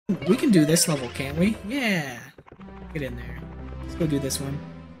We can do this level, can't we? Yeah. Get in there. Let's go do this one.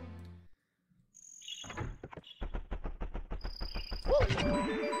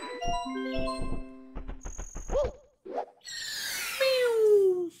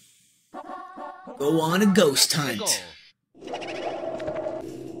 Go on a ghost hunt.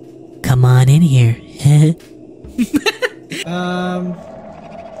 Come on in here. How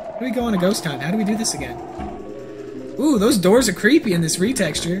do we go on a ghost hunt? How do we do this again? Ooh, those doors are creepy in this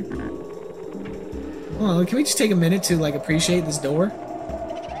retexture. Oh, can we just take a minute to, like, appreciate this door?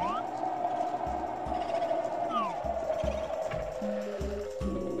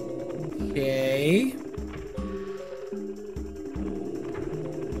 Okay.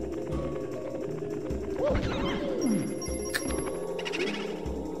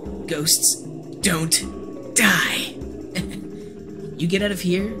 Ghosts don't die. You get out of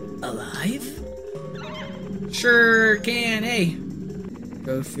here alive? Sure can. Hey,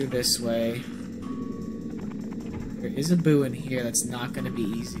 go through this way. There is a boo in here that's not going to be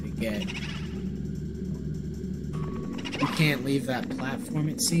easy to get. You can't leave that platform,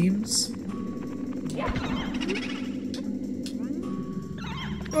 it seems.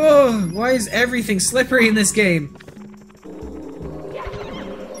 Oh, why is everything slippery in this game?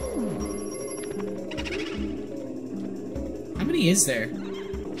 How many is there?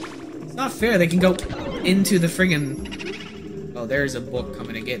 It's not fair, they can go into the friggin'... Oh, there's a book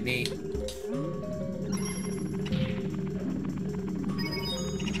coming to get me.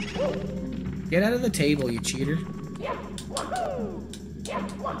 Get out of the table, you cheater.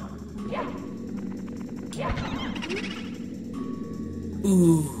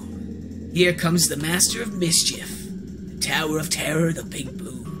 Ooh, here comes the Master of Mischief. The Tower of Terror, the Big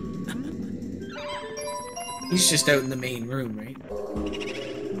Boo. He's just out in the main room, right?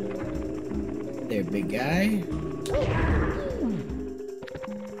 There, big guy.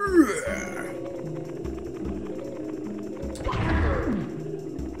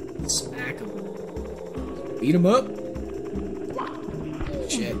 Smack him. Beat him up.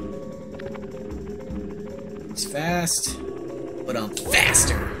 Shit. He's fast, but I'm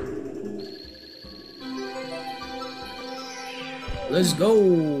faster. Let's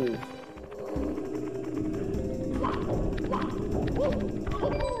go.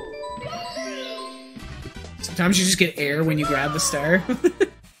 Sometimes you just get air when you grab the star.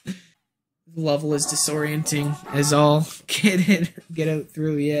 The level is disorienting as all. Get out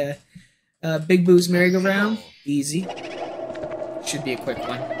through, yeah. Big Boo's merry-go-round, easy. Should be a quick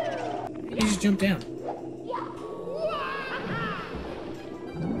one. You just jump down.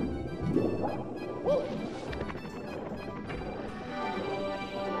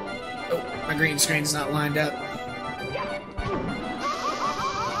 Oh, my green screen's not lined up.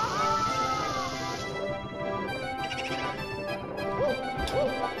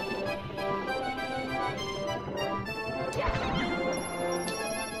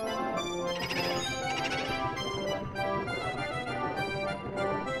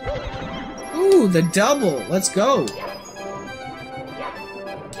 Ooh, the double! Let's go!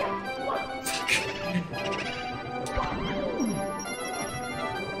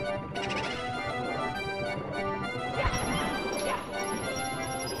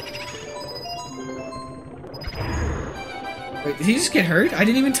 Wait, did he just get hurt? I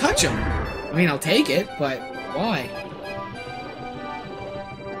didn't even touch him! I mean, I'll take it, but why?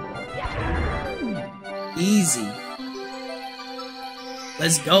 Easy.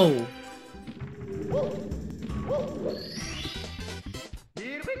 Let's go!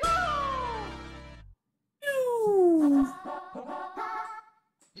 Here we go!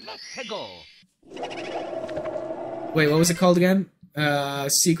 Let's go! Wait, what was it called again?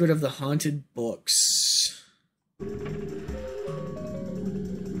 Secret of the Haunted Books.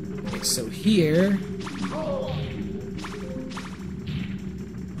 Okay, so here...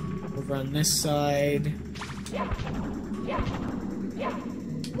 Over on this side...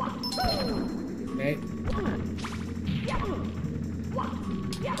 Okay.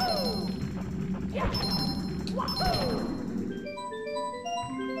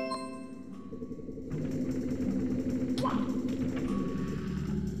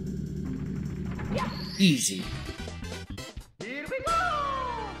 Easy. Here we go!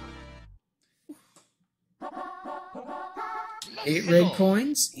 8 red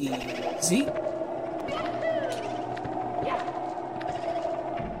coins. Easy.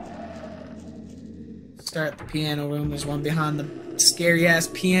 Start the piano room. There's one behind the scary ass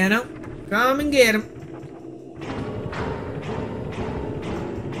piano. Come and get him.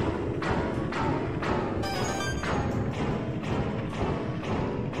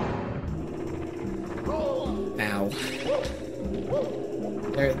 Ow.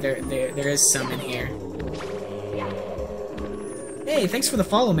 there is some in here. Hey, thanks for the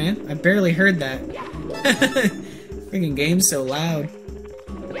follow, man. I barely heard that. Freaking game's so loud.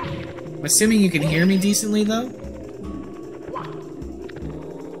 I'm assuming you can hear me decently, though?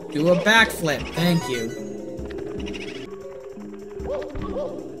 Do a backflip, thank you.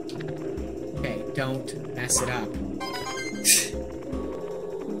 Okay, don't mess it up.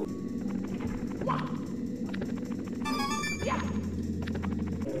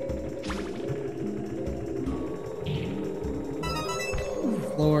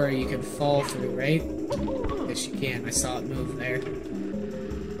 Floor you can fall through, right? Yes, you can. I saw it move there.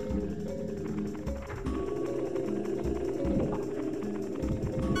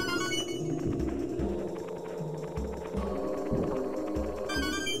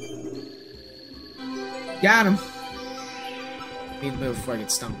 Got him. Need to move before I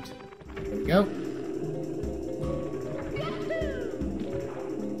get stumped. There we go.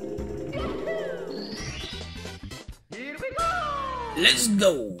 Here we go! Let's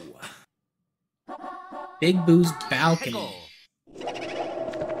go. Big Boo's balcony.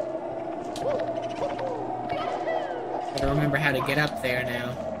 Gotta remember how to get up there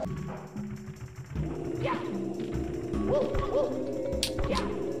now.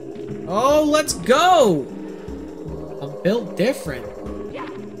 Oh, let's go! I'm built different.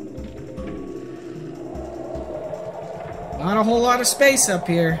 Not a whole lot of space up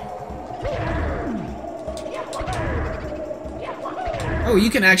here. Oh, you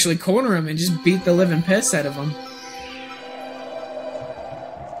can actually corner him and just beat the living piss out of him.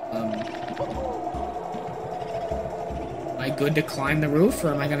 Am I good to climb the roof,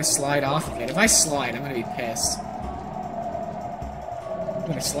 or am I gonna slide off of it? If I slide, I'm gonna be pissed. I'm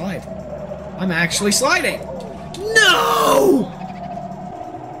gonna slide. I'm actually sliding! No!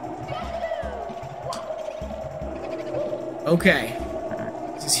 Okay.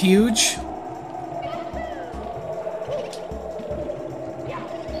 This is huge.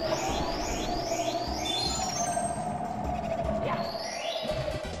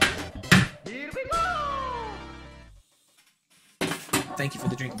 Here we go! Thank you for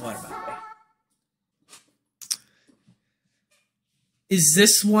the drink of water, by the way. Is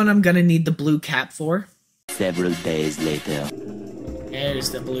this one I'm gonna need the blue cap for? Several days later.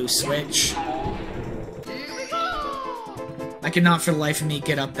 There's the blue switch. I cannot for the life of me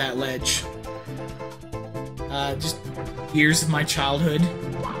get up that ledge. Just years of my childhood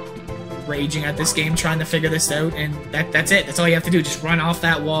raging at this game, trying to figure this out, and that's it. That's all you have to do. Just run off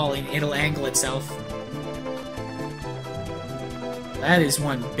that wall and it'll angle itself. That is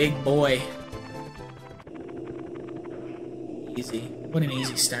one big boy. Easy. What an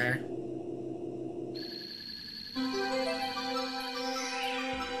easy star.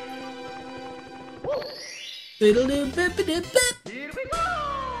 Fiddle-doo-bip-a-doo-bip.